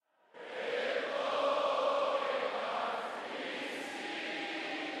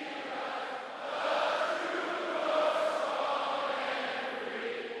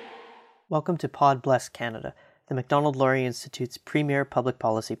Welcome to Pod Bless Canada, the Macdonald-Laurier Institute's premier public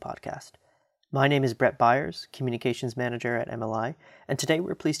policy podcast. My name is Brett Byers, Communications Manager at MLI, and today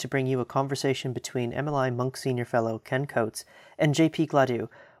we're pleased to bring you a conversation between MLI Munk Senior Fellow Ken Coates and JP Gladu,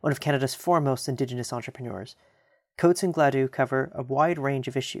 one of Canada's foremost Indigenous entrepreneurs. Coates and Gladu cover a wide range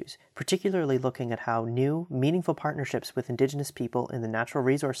of issues, particularly looking at how new, meaningful partnerships with Indigenous people in the natural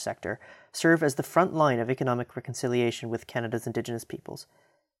resource sector serve as the front line of economic reconciliation with Canada's Indigenous peoples.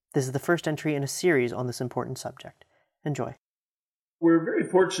 This is the first entry in a series on this important subject. Enjoy. We're very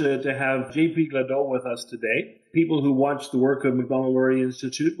fortunate to have JP Gladu with us today. People who watch the work of Macdonald-Laurier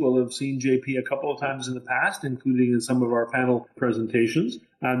Institute will have seen JP a couple of times in the past, including in some of our panel presentations.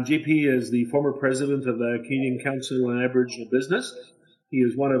 JP is the former president of the Canadian Council on Aboriginal Business. He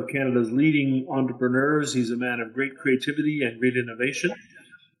is one of Canada's leading entrepreneurs. He's a man of great creativity and great innovation.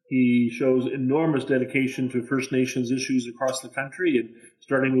 He shows enormous dedication to First Nations issues across the country, and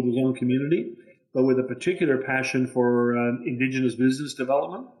starting with his own community, but with a particular passion for Indigenous business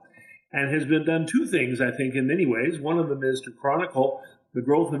development, and has been done two things, I think, in many ways. One of them is to chronicle the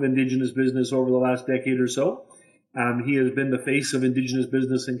growth of Indigenous business over the last decade or so. He has been the face of Indigenous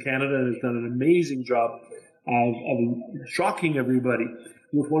business in Canada and has done an amazing job of shocking everybody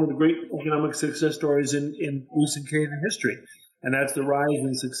with one of the great economic success stories in recent Canadian history. And that's the rise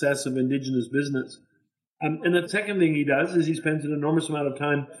and success of Indigenous business. And the second thing he does is he spends an enormous amount of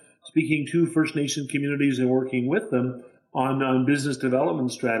time speaking to First Nation communities and working with them on business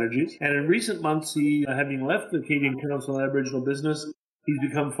development strategies. And in recent months, he, having left the Canadian Council on Aboriginal Business, he's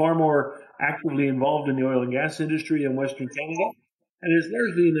become far more actively involved in the oil and gas industry in Western Canada. And it's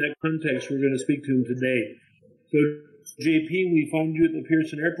largely in that context we're going to speak to him today. So, JP, we find you at the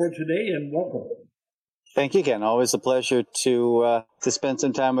Pearson Airport today, and welcome. Thank you again. Always a pleasure to spend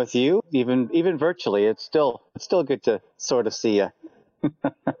some time with you, even virtually. It's still good to sort of see you.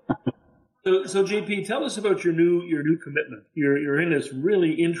 So JP, tell us about your new commitment. You're in this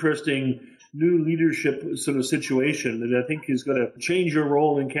really interesting new leadership sort of situation that I think is going to change your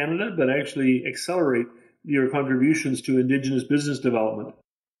role in Canada, but actually accelerate your contributions to Indigenous business development.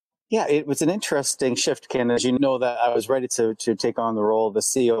 Yeah, it was an interesting shift, Ken. As you know, that I was ready to take on the role of the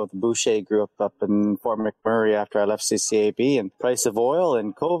CEO of the Boucher Group up in Fort McMurray after I left CCAB, and price of oil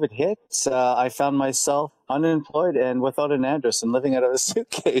and COVID hit. I found myself unemployed and without an address and living out of a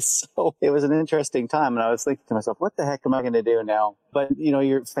suitcase. So it was an interesting time, and I was thinking to myself, what the heck am I going to do now? But,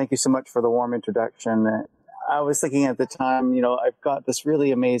 thank you so much for the warm introduction. I was thinking at the time, I've got this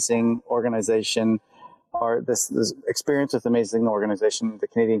really amazing organization, or this experience with amazing organization, the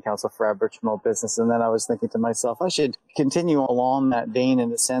Canadian Council for Aboriginal Business. And then I was thinking to myself, I should continue along that vein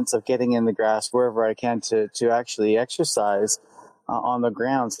in the sense of getting in the grass wherever I can to actually exercise on the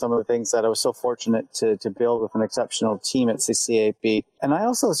ground some of the things that I was so fortunate to build with an exceptional team at CCAB. And I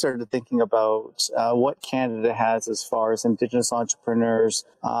also started thinking about what Canada has as far as Indigenous entrepreneurs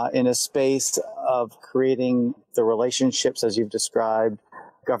in a space of creating the relationships, as you've described,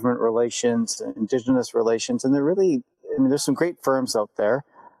 government relations, Indigenous relations, and there's some great firms out there,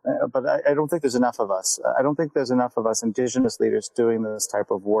 but I don't think there's enough of us. I don't think there's enough of us Indigenous leaders doing this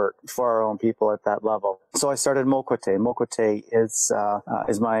type of work for our own people at that level. So I started Mokwate. Mokwate is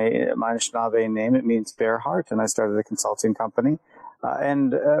my Anishinaabe name. It means bear heart, and I started a consulting company,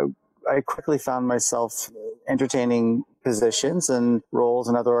 and I quickly found myself entertaining positions and roles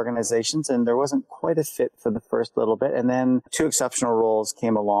in other organizations, and there wasn't quite a fit for the first little bit. And then two exceptional roles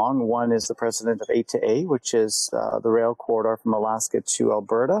came along. One is the president of A2A, which is the rail corridor from Alaska to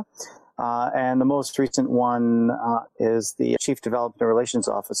Alberta. And the most recent one is the Chief Development Relations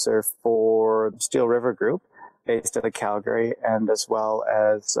Officer for Steel River Group, based out of Calgary, and as well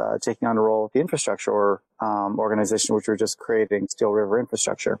as taking on a role at the infrastructure organization, which we're just creating, Steel River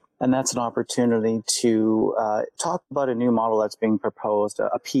Infrastructure. And that's an opportunity to talk about a new model that's being proposed,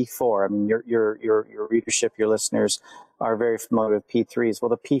 a P4. I mean, your readership, your listeners are very familiar with P3s. Well,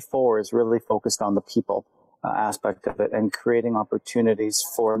 the P4 is really focused on the people aspect of it and creating opportunities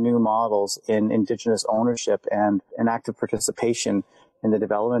for new models in Indigenous ownership and active participation in the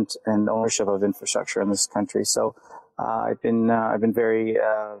development and ownership of infrastructure in this country. So I've been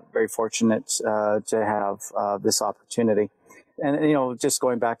very fortunate to have this opportunity. And, just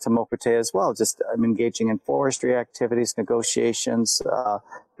going back to Mokwate as well, I'm engaging in forestry activities, negotiations,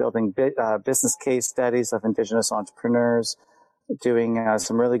 building business case studies of Indigenous entrepreneurs, doing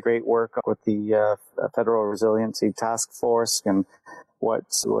some really great work with the Federal Resiliency Task Force and what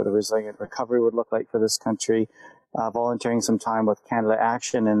a resilient recovery would look like for this country. Volunteering some time with Canada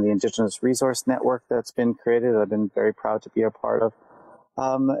Action and the Indigenous Resource Network that's been created. I've been very proud to be a part of,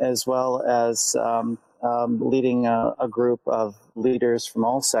 as well as leading a group of leaders from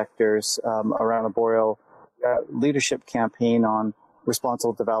all sectors around a Boreal leadership campaign on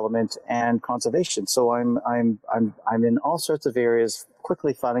responsible development and conservation. So I'm in all sorts of areas,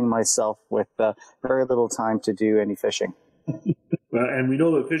 quickly finding myself with very little time to do any fishing. And we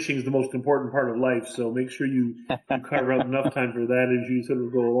know that fishing is the most important part of life, so make sure you carve out enough time for that as you sort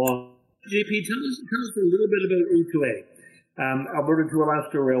of go along. JP, tell us a little bit about A2A, Alberta to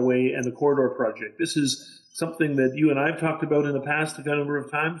Alaska Railway and the Corridor Project. This is something that you and I have talked about in the past a number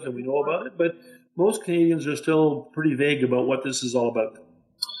of times, and we know about it, but most Canadians are still pretty vague about what this is all about.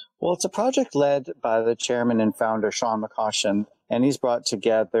 Well, it's a project led by the chairman and founder, Sean McCoshen, and he's brought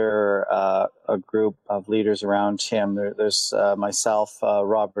together a group of leaders around him. There's myself,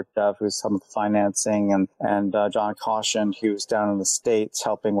 Robert Dove, who's some of the financing, and John Caution, who's down in the States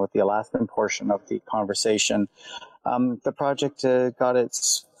helping with the Alaskan portion of the conversation. The project got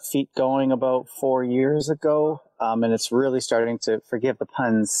its feet going about 4 years ago, and it's really starting to, forgive the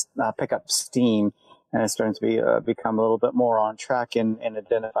puns, pick up steam, and it's starting to become a little bit more on track in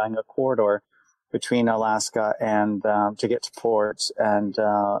identifying a corridor between Alaska and to get to port and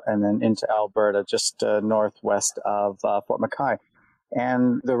then into Alberta, just northwest of Fort McKay.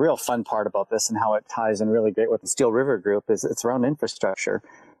 And the real fun part about this and how it ties in really great with the Steel River Group is it's around infrastructure.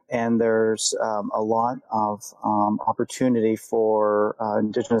 And there's a lot of opportunity for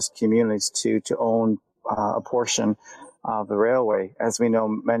Indigenous communities to own a portion of the railway. As we know,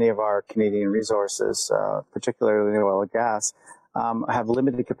 many of our Canadian resources, particularly oil and gas, have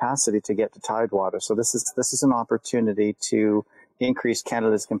limited capacity to get to tidewater. So this is an opportunity to increase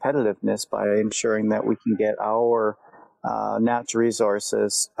Canada's competitiveness by ensuring that we can get our natural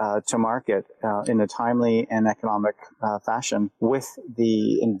resources to market in a timely and economic fashion with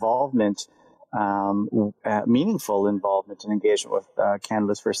the involvement, meaningful involvement and engagement with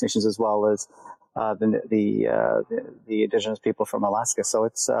Canada's First Nations as well as the Indigenous people from Alaska. So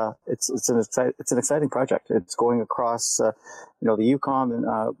it's an exciting project. It's going across the Yukon and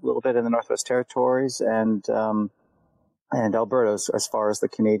a little bit in the Northwest Territories and Alberta as far as the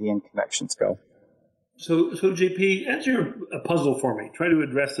Canadian connections go. So JP, answer a puzzle for me. Try to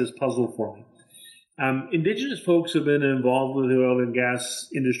address this puzzle for me. Indigenous folks have been involved with the oil and gas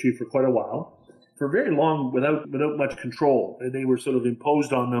industry for quite a while, for very long without much control. They were sort of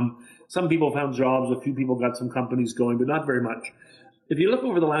imposed on them. Some people found jobs, a few people got some companies going, but not very much. If you look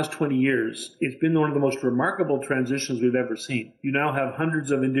over the last 20 years, it's been one of the most remarkable transitions we've ever seen. You now have hundreds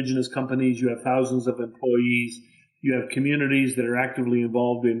of Indigenous companies, you have thousands of employees, you have communities that are actively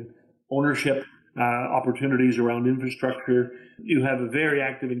involved in ownership opportunities around infrastructure. You have a very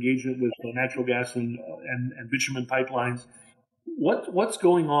active engagement with natural gas and bitumen pipelines. What's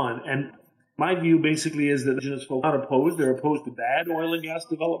going on? And my view basically is that Indigenous folk are not opposed. They're opposed to bad oil and gas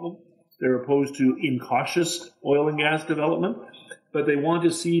development. They're opposed to incautious oil and gas development. But they want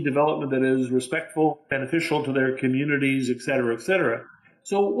to see development that is respectful, beneficial to their communities, et cetera, et cetera.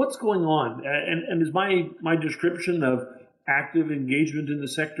 So what's going on? And is my description of active engagement in the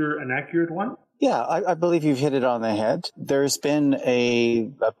sector an accurate one? Yeah, I believe you've hit it on the head. There's been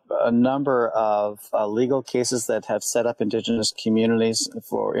a number of legal cases that have set up Indigenous communities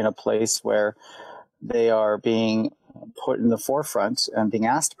in a place where they are being put in the forefront and being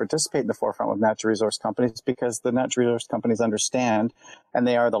asked to participate in the forefront with natural resource companies because the natural resource companies understand, and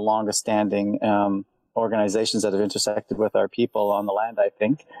they are the longest standing organizations that have intersected with our people on the land, I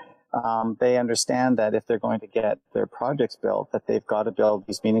think. They understand that if they're going to get their projects built, that they've got to build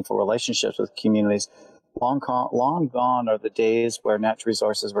these meaningful relationships with communities. Long gone are the days where natural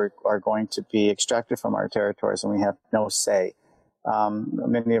resources are going to be extracted from our territories and we have no say.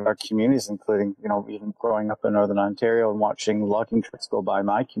 Many of our communities, including, even growing up in Northern Ontario and watching logging trucks go by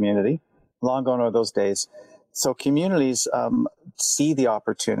my community, long gone are those days. So communities see the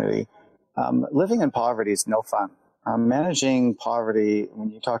opportunity. Living in poverty is no fun. Managing poverty, when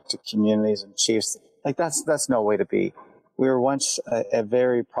you talk to communities and chiefs, that's no way to be. We were once a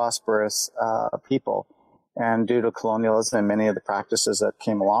very prosperous people, and due to colonialism and many of the practices that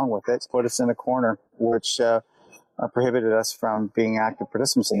came along with it, put us in a corner, which prohibited us from being active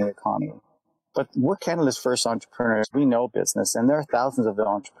participants in the economy. But we're Canada's first entrepreneurs. We know business, and there are thousands of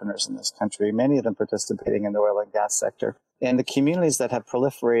entrepreneurs in this country, many of them participating in the oil and gas sector. And the communities that have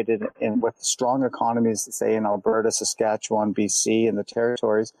proliferated with strong economies, say in Alberta, Saskatchewan, BC, and the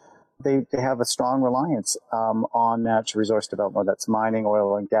territories, they have a strong reliance on natural resource development, that's mining,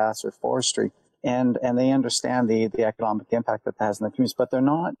 oil and gas, or forestry. And they understand the economic impact that has in the communities, but they're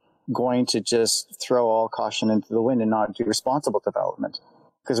not going to just throw all caution into the wind and not do responsible development.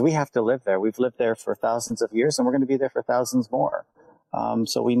 Because we have to live there. We've lived there for thousands of years, and we're going to be there for thousands more.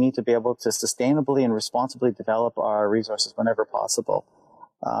 So we need to be able to sustainably and responsibly develop our resources whenever possible,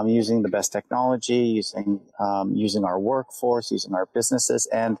 using the best technology, using our workforce, using our businesses,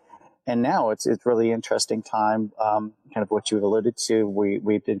 and now it's really interesting time. Kind of what you've alluded to.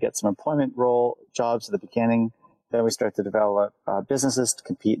 We did get some employment role jobs at the beginning. Then we start to develop businesses to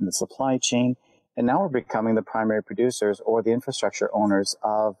compete in the supply chain. And now we're becoming the primary producers or the infrastructure owners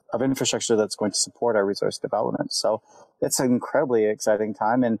of infrastructure that's going to support our resource development. So it's an incredibly exciting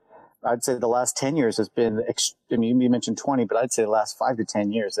time. And I'd say the last 10 years has been, you mentioned 20, but I'd say the last 5 to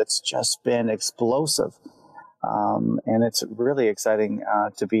 10 years, it's just been explosive. And it's really exciting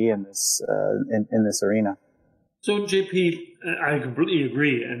to be in this arena. So, JP, I completely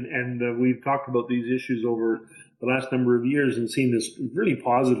agree. And we've talked about these issues over the last number of years and seen this really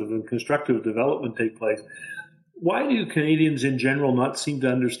positive and constructive development take place. Why do Canadians in general not seem to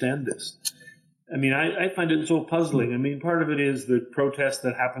understand this? I mean, I find it so puzzling. I mean, part of it is the protests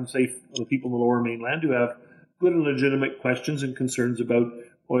that happen, say, from people in the Lower Mainland who have good and legitimate questions and concerns about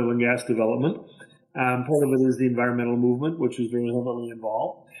oil and gas development. Part of it is the environmental movement, which is very heavily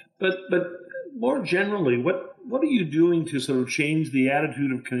involved. But more generally, what are you doing to sort of change the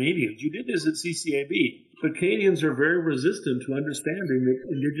attitude of Canadians? You did this at CCAB, but Canadians are very resistant to understanding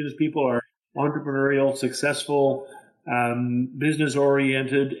that Indigenous people are entrepreneurial, successful,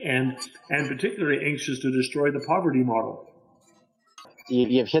 business-oriented, and particularly anxious to destroy the poverty model.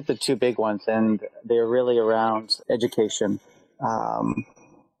 You've hit the two big ones, and they're really around education.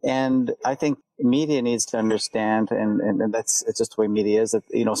 And I think media needs to understand, and it's just the way media is, that,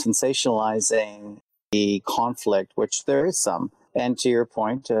 sensationalizing the conflict, which there is some. And to your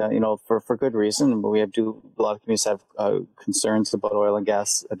point, for good reason, a lot of communities have concerns about oil and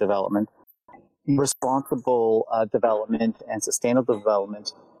gas development. Responsible development and sustainable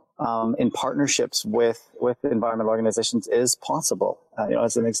development in partnerships with environmental organizations is possible.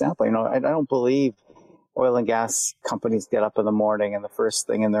 As an example, I don't believe oil and gas companies get up in the morning and the first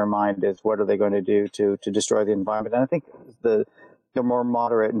thing in their mind is what are they going to do to destroy the environment. And I think the more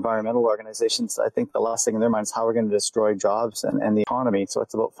moderate environmental organizations, I think the last thing in their mind is how we're going to destroy jobs and the economy. So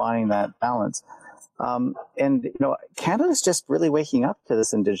it's about finding that balance. Canada's just really waking up to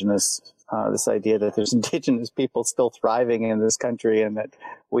this this idea that there's Indigenous people still thriving in this country and that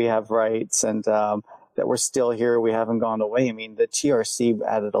we have rights and that we're still here. We haven't gone away. I mean, the TRC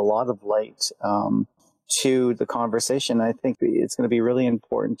added a lot of light to the conversation. I think it's going to be really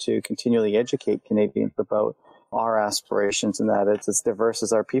important to continually educate Canadians about our aspirations and that it's as diverse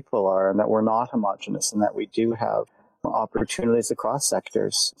as our people are and that we're not homogenous and that we do have opportunities across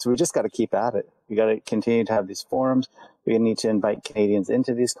sectors. So we just got to keep at it. We got to continue to have these forums. We need to invite Canadians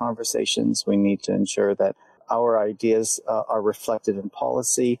into these conversations. We need to ensure that our ideas are reflected in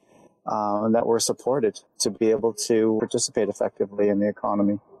policy and that we're supported to be able to participate effectively in the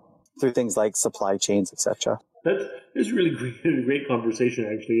economy through things like supply chains, etc. That's really great conversation,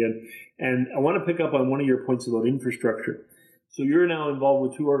 actually. And I want to pick up on one of your points about infrastructure. So you're now involved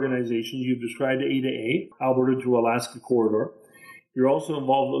with two organizations. You've described A2A, Alberta to Alaska Corridor. You're also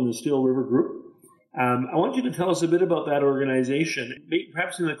involved in the Still River Group. I want you to tell us a bit about that organization,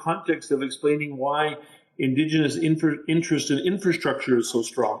 perhaps in the context of explaining why Indigenous interest in infrastructure is so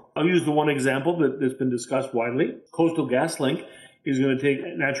strong. I'll use the one example that's been discussed widely. Coastal GasLink is going to take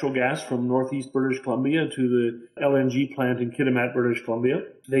natural gas from northeast British Columbia to the LNG plant in Kitimat, British Columbia.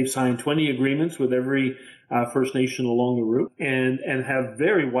 They've signed 20 agreements with every First Nation along the route and have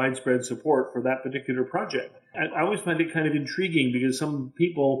very widespread support for that particular project. I always find it kind of intriguing because some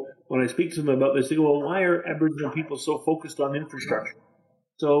people, when I speak to them about this, they go, well, why are Aboriginal people so focused on infrastructure?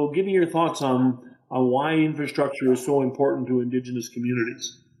 So give me your thoughts on why infrastructure is so important to Indigenous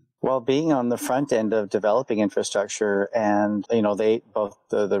communities. Well, being on the front end of developing infrastructure and, both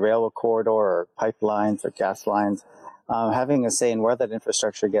the railway corridor or pipelines or gas lines, having a say in where that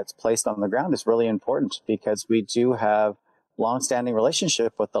infrastructure gets placed on the ground is really important because we do have long-standing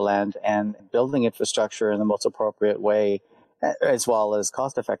relationship with the land, and building infrastructure in the most appropriate way as well as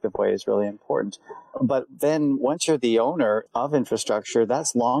cost-effective way is really important. But then once you're the owner of infrastructure,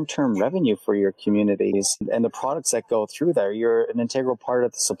 that's long-term revenue for your communities and the products that go through there. You're an integral part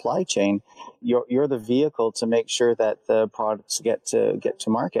of the supply chain. You're the vehicle to make sure that the products get to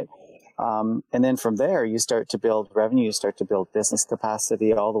market. And then from there, you start to build revenue, you start to build business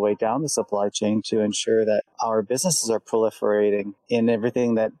capacity all the way down the supply chain to ensure that our businesses are proliferating in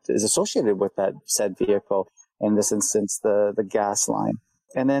everything that is associated with that said vehicle. In this instance, the gas line.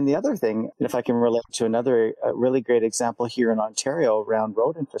 And then the other thing, if I can relate to another really great example here in Ontario around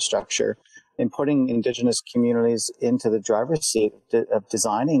road infrastructure, in putting Indigenous communities into the driver's seat of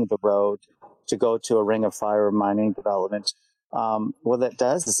designing the road to go to a ring of fire mining development, what that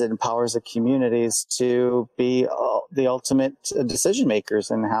does is it empowers the communities to be the ultimate decision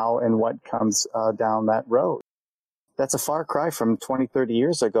makers in how and what comes down that road. That's a far cry from 20, 30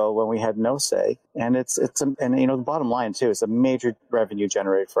 years ago when we had no say. And the bottom line too, it's a major revenue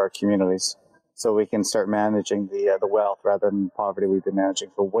generator for our communities. So we can start managing the wealth rather than poverty we've been managing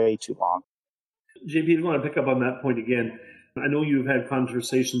for way too long. JP, I want to pick up on that point again. I know you've had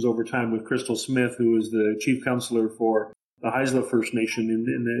conversations over time with Crystal Smith, who is the chief counselor for the Haisla First Nation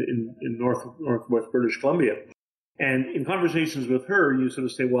in northwest British Columbia. And in conversations with her, you sort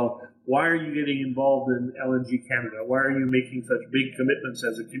of say, well, why are you getting involved in LNG Canada? Why are you making such big commitments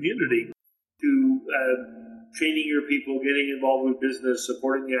as a community to training your people, getting involved with business,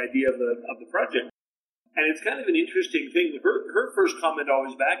 supporting the idea of the project? And it's kind of an interesting thing. Her first comment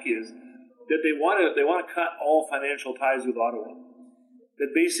always back is that they want to cut all financial ties with Ottawa.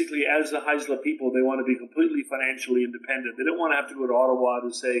 That basically, as the Haisla people, they want to be completely financially independent. They don't want to have to go to Ottawa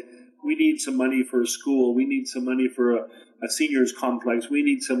to say, we need some money for a school, we need some money for a seniors complex, we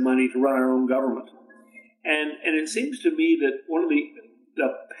need some money to run our own government. And it seems to me that one of the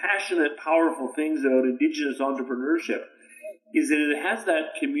passionate, powerful things about Indigenous entrepreneurship is that it has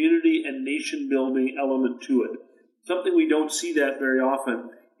that community and nation-building element to it. Something we don't see that very often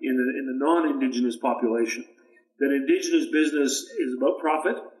in the non-Indigenous population. That Indigenous business is about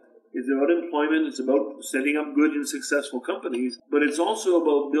profit, it's about employment, it's about setting up good and successful companies, but it's also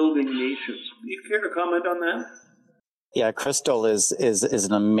about building nations. Do you care to comment on that? Yeah, Crystal is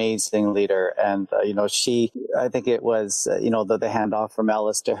an amazing leader, and I think it was the handoff from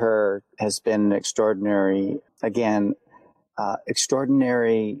Ellis to her has been extraordinary. Again,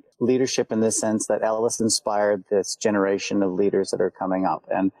 extraordinary leadership in the sense that Ellis inspired this generation of leaders that are coming up,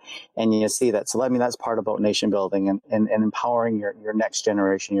 and you see that. So that's part about nation building and empowering your next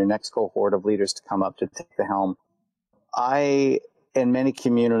generation, your next cohort of leaders to come up to take the helm. In many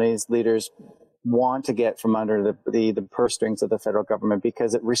communities, leaders want to get from under the purse strings of the federal government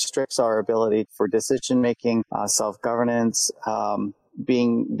because it restricts our ability for decision making, self-governance.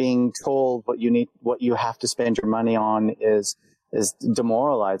 Being told what you have to spend your money on is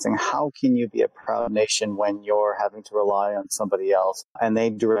demoralizing. How can you be a proud nation when you're having to rely on somebody else and they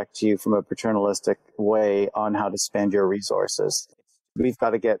direct you from a paternalistic way on how to spend your resources? We've got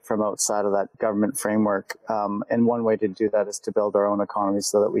to get from outside of that government framework. And one way to do that is to build our own economy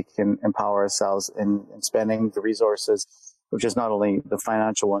so that we can empower ourselves in spending the resources, which is not only the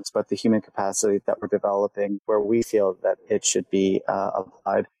financial ones, but the human capacity that we're developing where we feel that it should be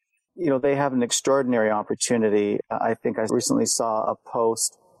applied. They have an extraordinary opportunity. I think I recently saw a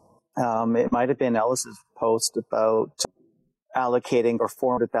post, it might have been Ellis's post, about allocating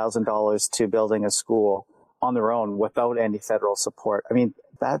 $400,000 to building a school on their own without any federal support. I mean,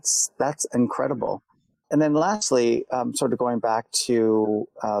 that's incredible. And then lastly, sort of going back to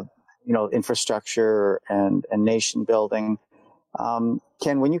infrastructure and nation building.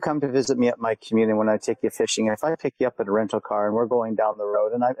 Ken, when you come to visit me at my community, when I take you fishing, if I pick you up in a rental car and we're going down the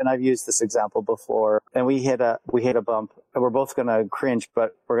road, and I've used this example before, and we hit a bump, and we're both going to cringe,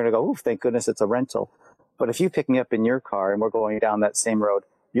 but we're going to go, "Ooh, thank goodness it's a rental." But if you pick me up in your car and we're going down that same road,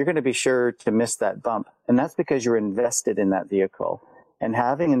 you're going to be sure to miss that bump, and that's because you're invested in that vehicle. And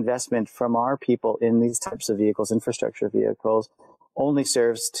having investment from our people in these types of vehicles, infrastructure vehicles, only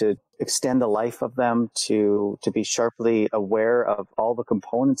serves to extend the life of them, to be sharply aware of all the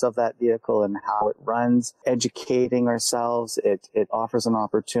components of that vehicle and how it runs, educating ourselves. It offers an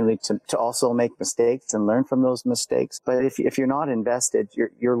opportunity to also make mistakes and learn from those mistakes. But if you're not invested,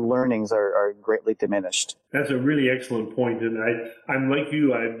 your learnings are greatly diminished. That's a really excellent point. And I'm like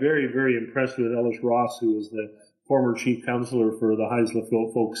you, I'm very, very impressed with Ellis Ross, who is the former chief counselor for the Haisla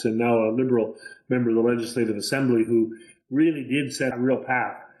folks and now a Liberal member of the Legislative Assembly, who really did set a real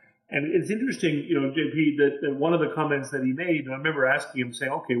path. And it's interesting, JP, that one of the comments that he made, I remember asking him,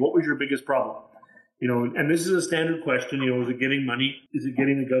 saying, okay, what was your biggest problem? And this is a standard question, is it getting money? Is it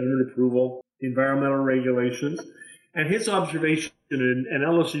getting the government approval? Environmental regulations? And his observation, and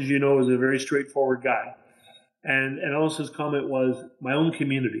Ellis, as you know, is a very straightforward guy. And Ellis's comment was, my own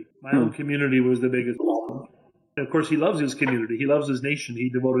community. My own community was the biggest problem. And of course, he loves his community. He loves his nation. He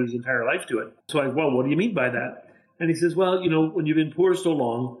devoted his entire life to it. So what do you mean by that? And he says, well, when you've been poor so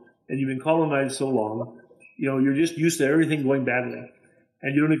long and you've been colonized so long, you're just used to everything going badly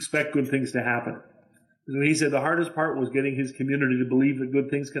and you don't expect good things to happen. So he said the hardest part was getting his community to believe that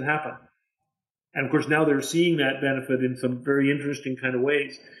good things can happen. And of course, now they're seeing that benefit in some very interesting kind of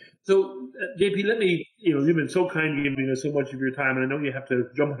ways. So, JP, let me, you've been so kind giving us so much of your time, and I know you have to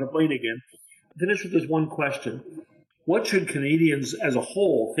jump on a plane again. Finish with this one question. What should Canadians as a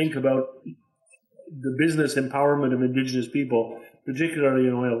whole think about the business empowerment of Indigenous people, particularly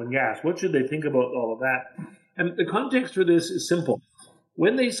in oil and gas? What should they think about all of that? And the context for this is simple.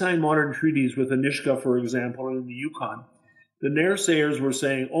 When they signed modern treaties with Anishka, for example, in the Yukon, the naysayers were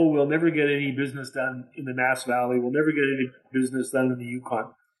saying, oh, we'll never get any business done in the Nass Valley, we'll never get any business done in the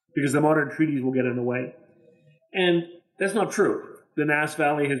Yukon, because the modern treaties will get in the way. And that's not true. The Nass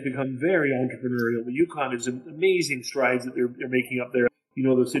Valley has become very entrepreneurial. The Yukon is amazing strides that they're making up there. You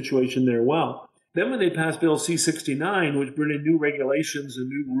know the situation there well. Then when they passed Bill C-69, which brought in new regulations and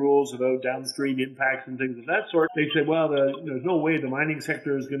new rules about downstream impacts and things of that sort, they said, well, there's no way the mining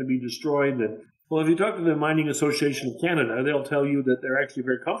sector is going to be destroyed. Well, if you talk to the Mining Association of Canada, they'll tell you that they're actually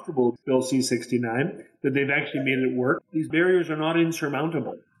very comfortable with Bill C-69, that they've actually made it work. These barriers are not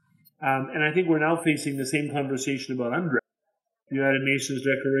insurmountable. And I think we're now facing the same conversation about UNDRIP, the United Nations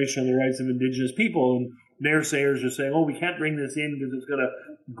Declaration on the Rights of Indigenous People, and naysayers are saying, oh, we can't bring this in because it's going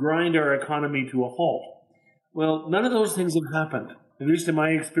to grind our economy to a halt. Well, none of those things have happened, at least in my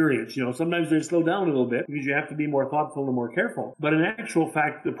experience. Sometimes they slow down a little bit because you have to be more thoughtful and more careful. But in actual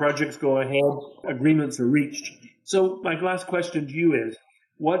fact, the projects go ahead, agreements are reached. So my last question to you is,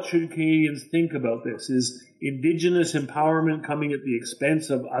 what should Canadians think about this? Is Indigenous empowerment coming at the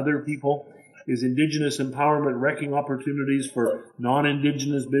expense of other people? Is Indigenous empowerment wrecking opportunities for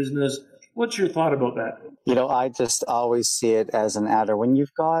non-Indigenous business? What's your thought about that? I just always see it as an adder. When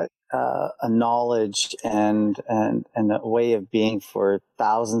you've got a knowledge and a way of being for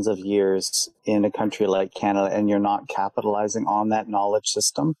thousands of years in a country like Canada, and you're not capitalizing on that knowledge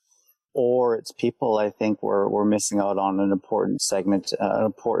system, or it's people, I think we're missing out on an important segment, an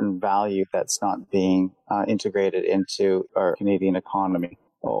important value that's not being integrated into our Canadian economy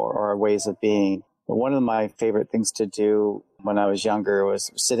or our ways of being. But one of my favorite things to do when I was younger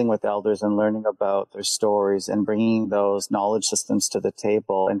was sitting with elders and learning about their stories and bringing those knowledge systems to the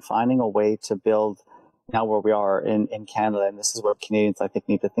table and finding a way to build now where we are in Canada. And this is what Canadians, I think,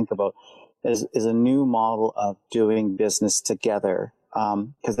 need to think about is a new model of doing business together.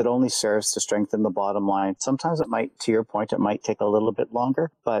 Because it only serves to strengthen the bottom line. Sometimes it might, to your point, it might take a little bit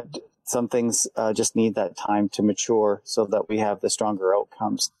longer, but some things just need that time to mature so that we have the stronger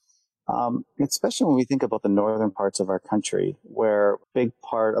outcomes. Especially when we think about the northern parts of our country, where a big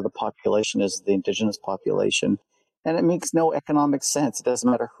part of the population is the Indigenous population. And it makes no economic sense. It doesn't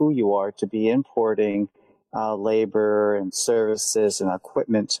matter who you are to be importing labor and services and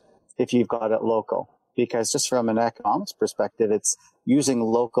equipment if you've got it local. Because just from an economics perspective, it's using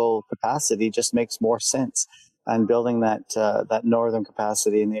local capacity just makes more sense. And building that northern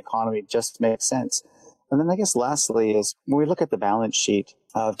capacity in the economy just makes sense. And then I guess lastly is when we look at the balance sheet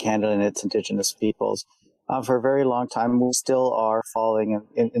of Canada and its Indigenous peoples, for a very long time, we still are falling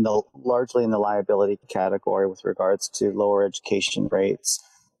largely in the liability category with regards to lower education rates,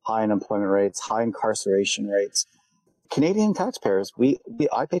 high unemployment rates, high incarceration rates. Canadian taxpayers,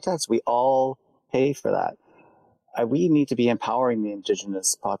 I pay tax, we all pay for that. We need to be empowering the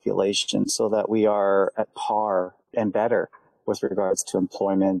Indigenous population so that we are at par and better with regards to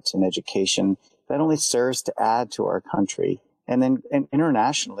employment and education. That only serves to add to our country. And then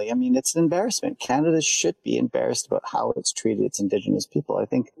internationally, I mean, it's an embarrassment. Canada should be embarrassed about how it's treated its Indigenous people. I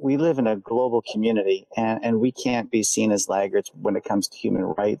think we live in a global community and we can't be seen as laggards when it comes to human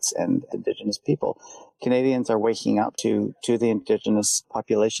rights and Indigenous people. Canadians are waking up to the Indigenous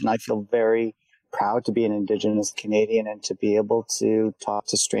population. I feel very proud to be an Indigenous Canadian and to be able to talk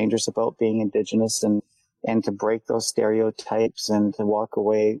to strangers about being Indigenous and to break those stereotypes and to walk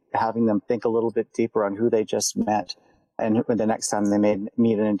away having them think a little bit deeper on who they just met. And the next time they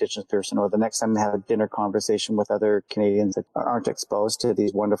meet an Indigenous person or the next time they have a dinner conversation with other Canadians that aren't exposed to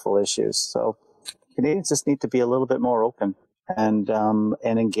these wonderful issues. So Canadians just need to be a little bit more open and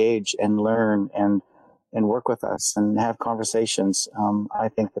engage and learn and work with us and have conversations. I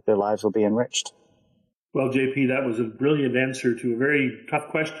think that their lives will be enriched. Well, JP, that was a brilliant answer to a very tough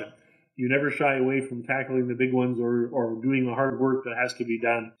question. You never shy away from tackling the big ones or doing the hard work that has to be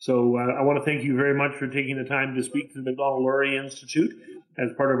done. So I want to thank you very much for taking the time to speak to the Macdonald-Laurier Institute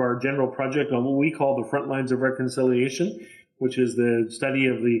as part of our general project on what we call the Frontlines of Reconciliation, which is the study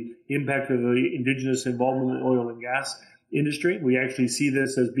of the impact of the Indigenous involvement in the oil and gas industry. We actually see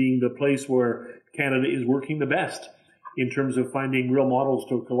this as being the place where Canada is working the best in terms of finding real models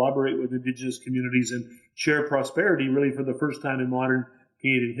to collaborate with Indigenous communities and share prosperity really for the first time in modern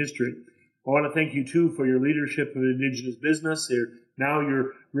Canadian history. I want to thank you, too, for your leadership of Indigenous business. Now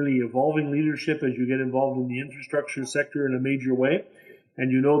you're really evolving leadership as you get involved in the infrastructure sector in a major way.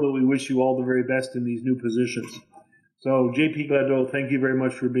 And you know that we wish you all the very best in these new positions. So, JP Gladu, thank you very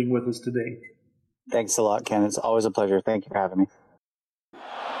much for being with us today. Thanks a lot, Ken. It's always a pleasure. Thank you for having me.